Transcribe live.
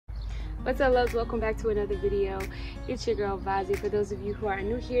What's up, loves? Welcome back to another video. It's your girl Vazi. For those of you who are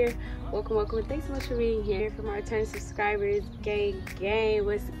new here, welcome, and thanks so much for being here. For my return subscribers, gang,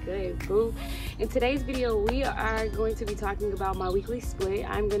 what's good, boo? In today's video, we are going to be talking about my weekly split.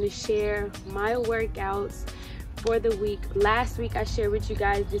 I'm going to share my workouts for the week. Last week I shared with you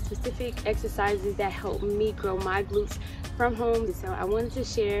guys the specific exercises that help me grow my glutes from home, so I wanted to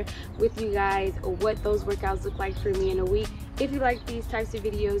share with you guys what those workouts look like for me in a week. If you like these types of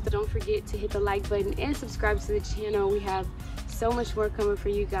videos, don't forget to hit the like button and subscribe to the channel. We have so much more coming for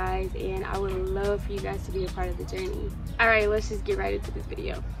you guys, and I would love for you guys to be a part of the journey. All right, let's just get right into this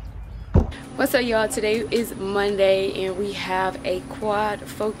video. What's up, y'all? Today is Monday and we have a quad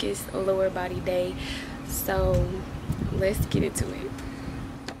focused lower body day, so let's get into it.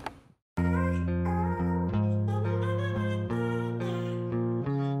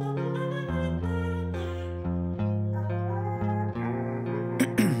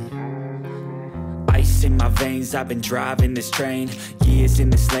 In my veins, I've been driving this train, years in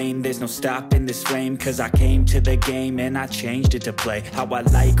this lane, there's no stopping this flame, cause I came to the game and I changed it to play how I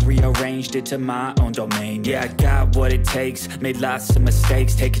like, rearranged it to my own domain. Yeah, I got what it takes, made lots of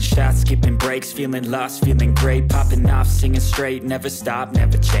mistakes, taking shots, skipping breaks, feeling lost, feeling great, popping off, singing straight, never stopped,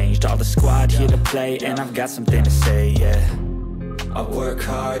 never changed, all the squad here to play, and I've got something to say, yeah. I work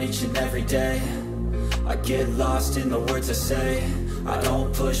hard each and every day, I get lost in the words I say, I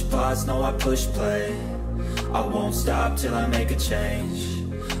don't push pause, no I push play, I won't stop till I make a change,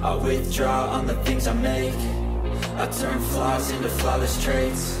 I withdraw on the things I make, I turn flaws into flawless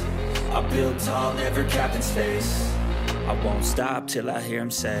traits, I build tall, never capped in space, I won't stop till I hear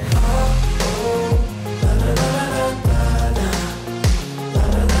him say, oh, oh, la, la, la, la, la, la.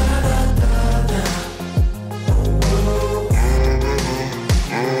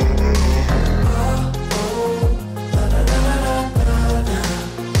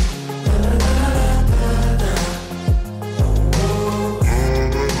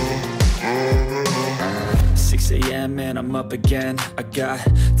 And I'm up again, I got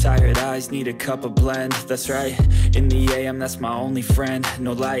tired eyes, need a cup of blend, that's right, in the AM that's my only friend,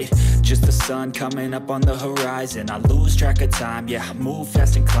 no light, just the sun coming up on the horizon, I lose track of time, yeah, I move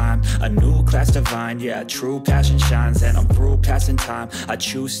fast and climb, a new class divine, yeah, true passion shines, and I'm through passing time, I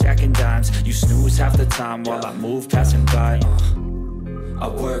choose stacking dimes, you snooze half the time while I move passing by, I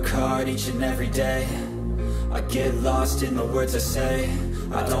work hard each and every day, I get lost in the words I say,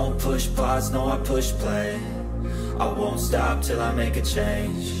 I don't push pause, no I push play, I won't stop till I make a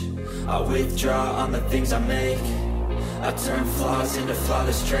change, I withdraw on the things I make, I turn flaws into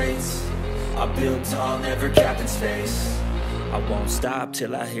flawless traits, I build tall, never capped in space, I won't stop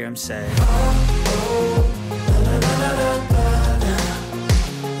till I hear him say, oh, oh, la, la, la, la, la, la.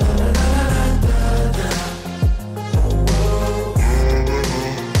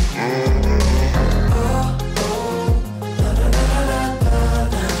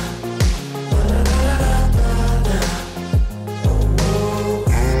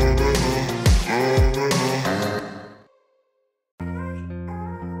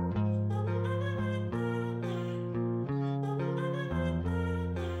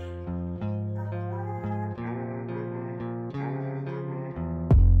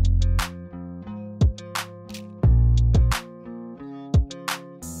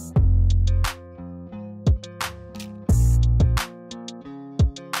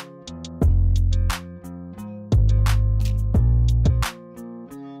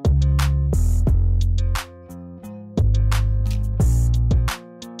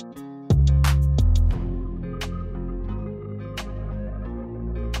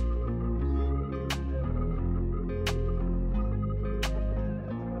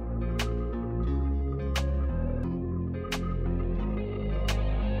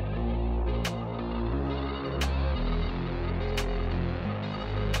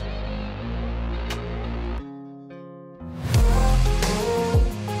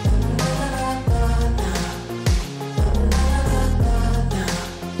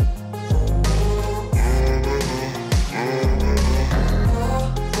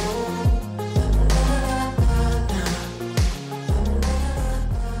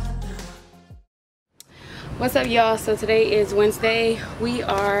 What's up, y'all? So today is Wednesday. We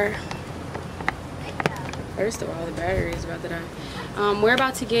are, first of all, the battery is about to die. We're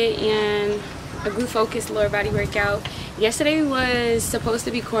about to get in a glute focused lower body workout. Yesterday was supposed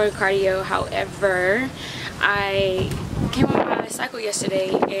to be core cardio, however I came on my cycle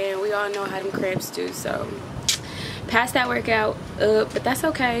yesterday and we all know how them cramps do, so passed that workout up, but that's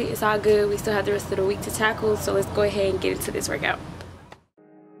okay, it's all good. We still have the rest of the week to tackle, so let's go ahead and get into this workout.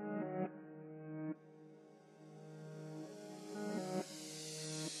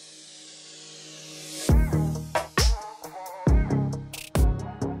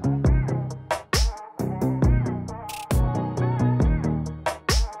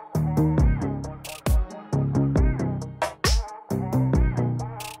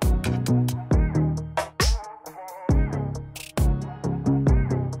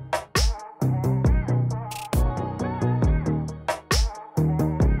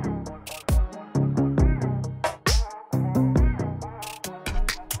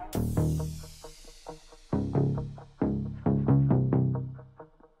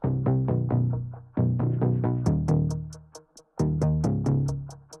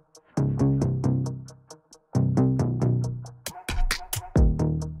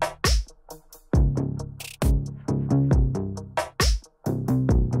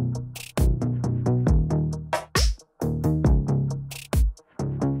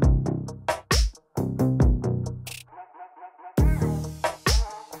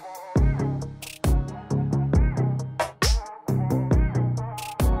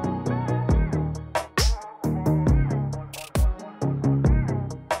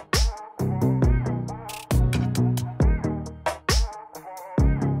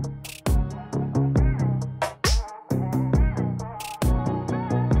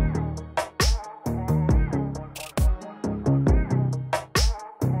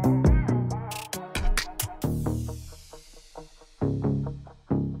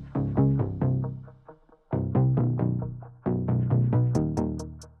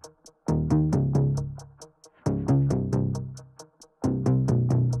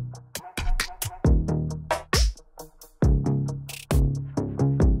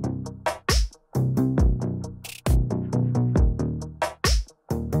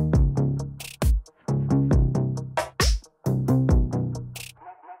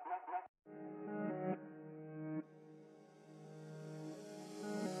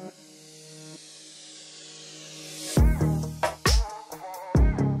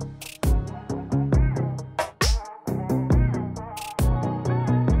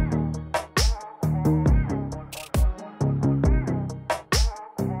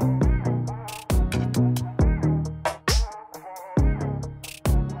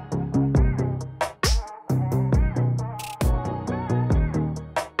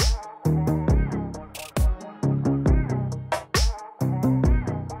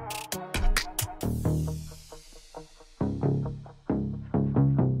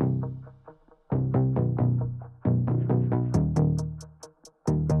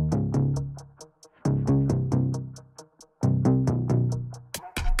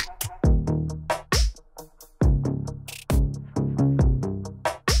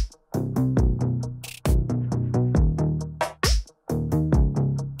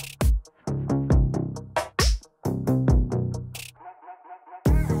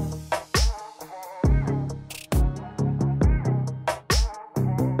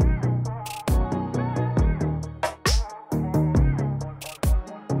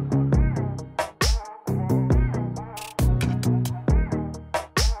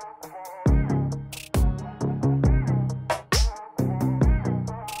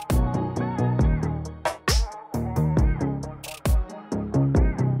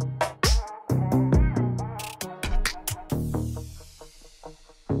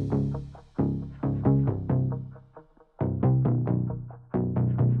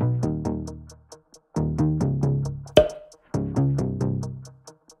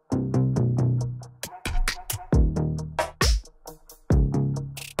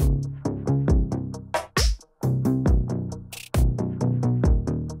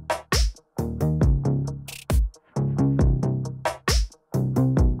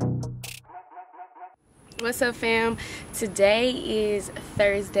 what's up, fam? Today is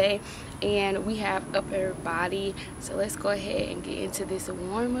Thursday and we have upper body, so let's go ahead and get into this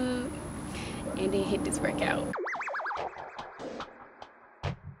warm-up and then hit this workout.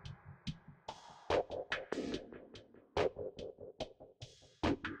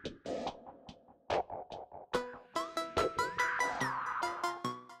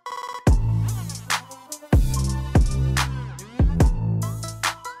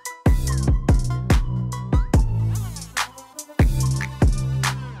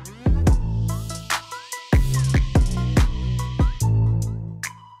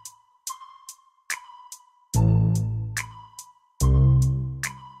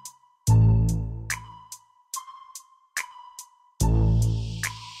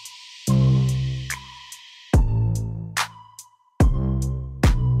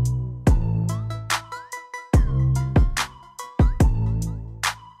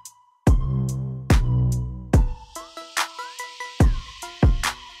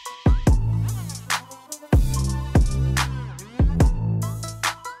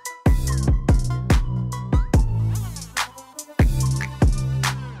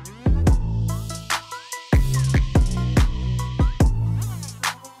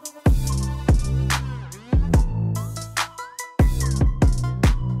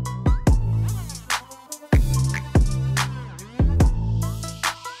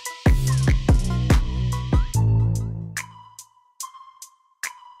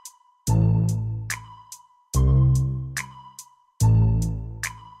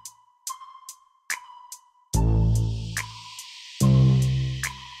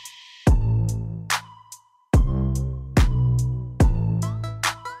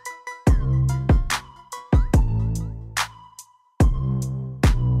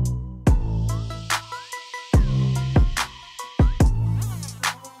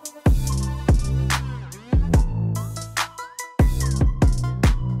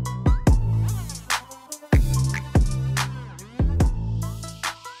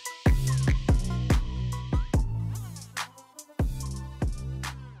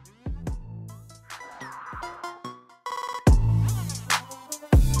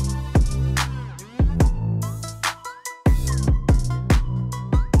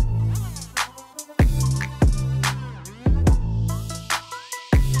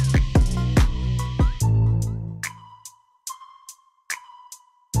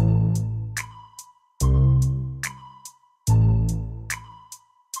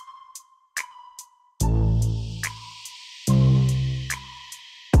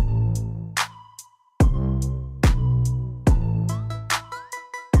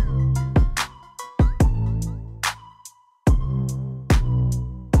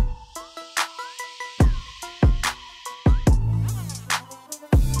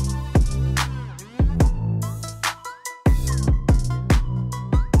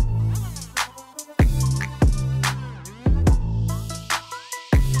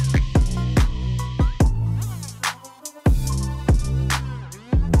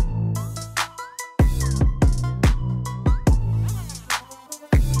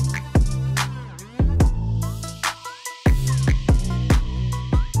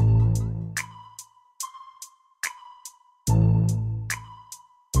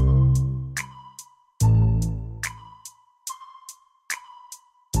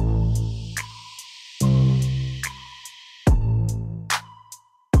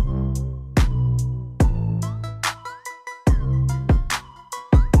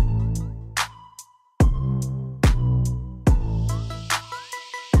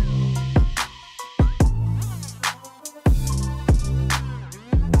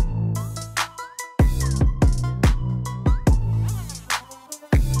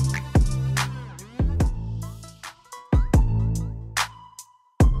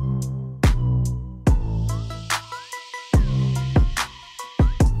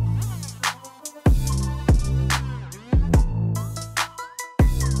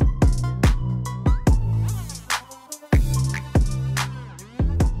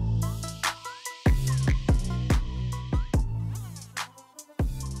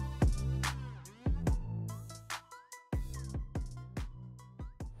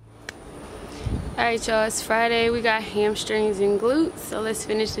 Alright, y'all, it's Friday. We got hamstrings and glutes, so let's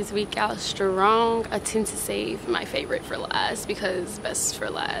finish this week out strong. I tend to save my favorite for last because best for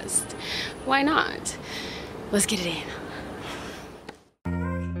last. Why not? Let's get it in.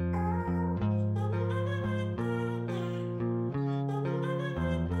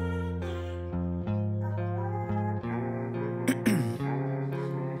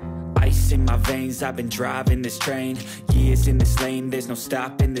 Ice in my veins, I've been driving this train. Years in this lane, there's no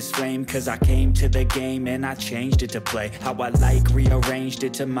stopping this flame. Cause I came to the game and I changed it to play how I like, rearranged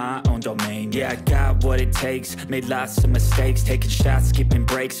it to my own domain. Yeah, I got what it takes, made lots of mistakes, taking shots, skipping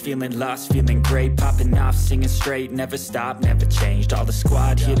breaks, feeling lost, feeling great, popping off, singing straight, never stopped, never changed. All the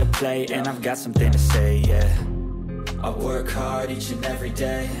squad here to play, and I've got something to say, yeah. I work hard each and every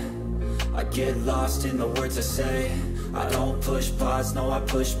day, I get lost in the words I say. I don't push pause, no, I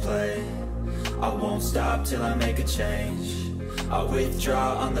push play. I won't stop till I make a change. I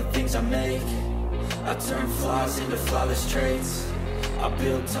withdraw on the things I make. I turn flaws into flawless traits. I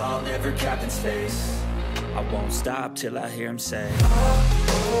build tall, never capped in space. I won't stop till I hear him say, oh,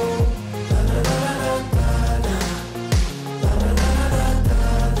 oh, la, la, la, la, la, la.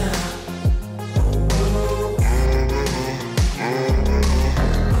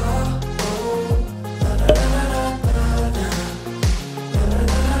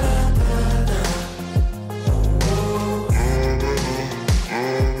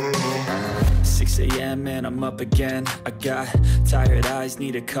 And I'm up again. I got tired eyes,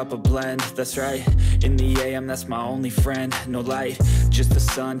 need a cup of blend. That's right, in the AM, that's my only friend. No light, just the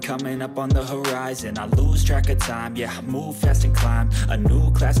sun coming up on the horizon. I lose track of time, yeah, I move fast and climb a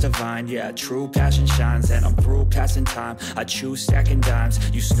new class divine, yeah, true passion shines. And I'm through passing time, I choose stacking dimes.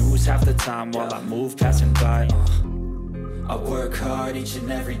 You snooze half the time while I move passing by. I work hard each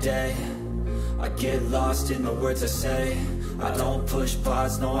and every day, I get lost in the words I say. I don't push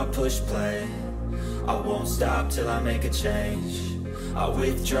pause, no, I push play. I won't stop till I make a change. I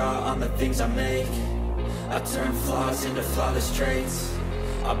withdraw on the things I make. I turn flaws into flawless traits.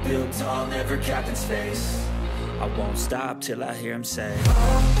 I build tall, never capped in space. I won't stop till I hear him say,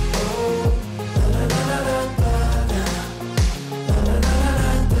 oh.